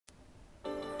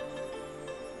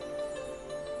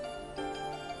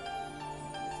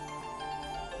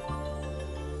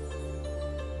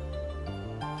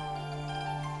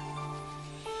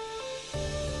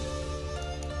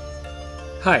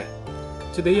Hi,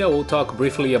 today I will talk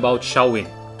briefly about Shao Yin.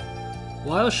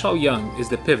 While Shao Yang is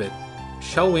the pivot,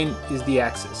 Shao Yin is the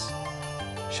axis.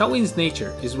 Shao Yin's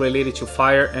nature is related to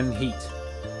fire and heat.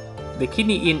 The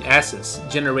kidney yin axis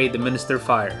generates the minister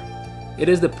fire. It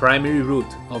is the primary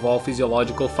root of all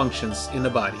physiological functions in the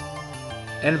body,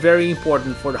 and very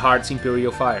important for the heart's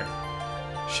imperial fire.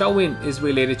 Shao Yin is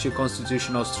related to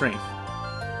constitutional strength.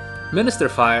 Minister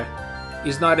fire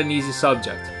is not an easy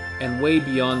subject and way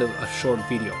beyond a short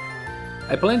video.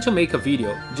 I plan to make a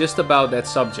video just about that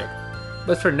subject,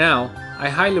 but for now, I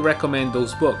highly recommend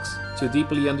those books to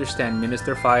deeply understand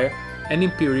minister fire and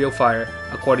imperial fire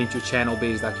according to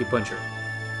channel-based acupuncture.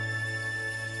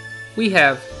 We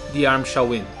have the arm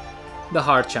Shao Yin, the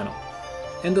heart channel,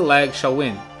 and the leg Shao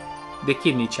Yin, the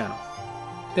kidney channel.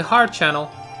 The heart channel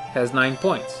has 9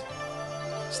 points.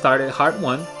 Start at heart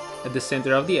 1 at the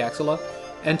center of the axilla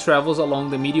and travels along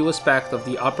the medial aspect of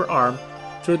the upper arm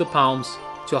through the palms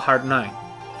to heart 9.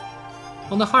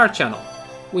 On the heart channel,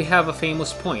 we have a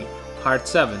famous point, heart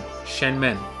 7, Shen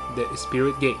Men, the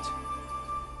spirit gate.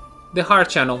 The heart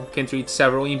channel can treat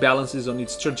several imbalances on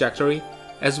its trajectory,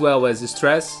 as well as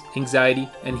stress, anxiety,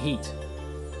 and heat.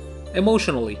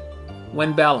 Emotionally,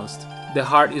 when balanced, the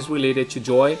heart is related to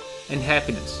joy and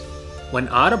happiness. When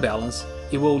out of balance,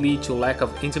 it will lead to lack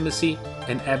of intimacy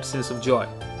and absence of joy.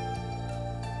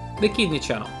 The kidney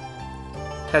channel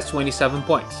has 27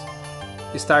 points.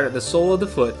 Start at the sole of the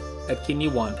foot at kidney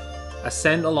 1,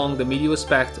 ascend along the medial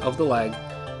aspect of the leg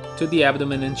to the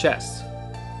abdomen and chest.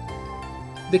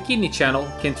 The kidney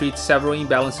channel can treat several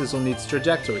imbalances on its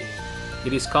trajectory.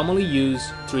 It is commonly used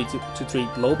to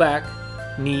treat low back,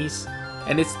 knees,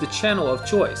 and it's the channel of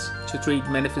choice to treat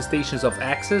manifestations of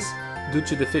axis due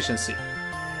to deficiency.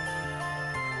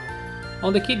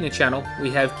 On the kidney channel,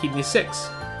 we have kidney 6,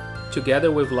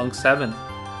 together with lung 7,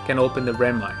 can open the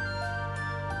brain mind.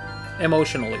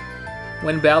 Emotionally,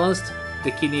 when balanced,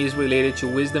 the kidney is related to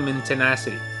wisdom and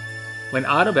tenacity. When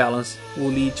out of balance, will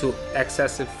lead to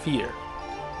excessive fear.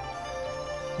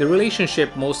 The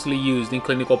relationship mostly used in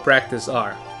clinical practice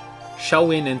are Shao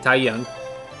Yin and Tai Yang,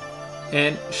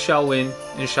 and Shao Yin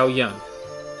and Shao Yang,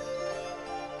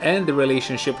 and the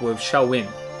relationship with Shao Yin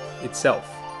itself,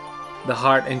 the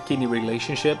heart and kidney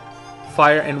relationship,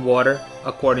 fire and water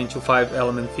according to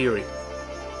 5-element theory.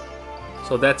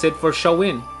 So that's it for Shao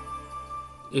Yin.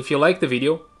 If you like the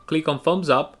video, click on thumbs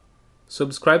up,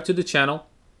 subscribe to the channel,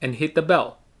 and hit the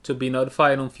bell to be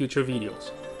notified on future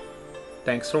videos.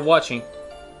 Thanks for watching.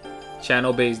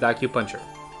 Channel-based acupuncture.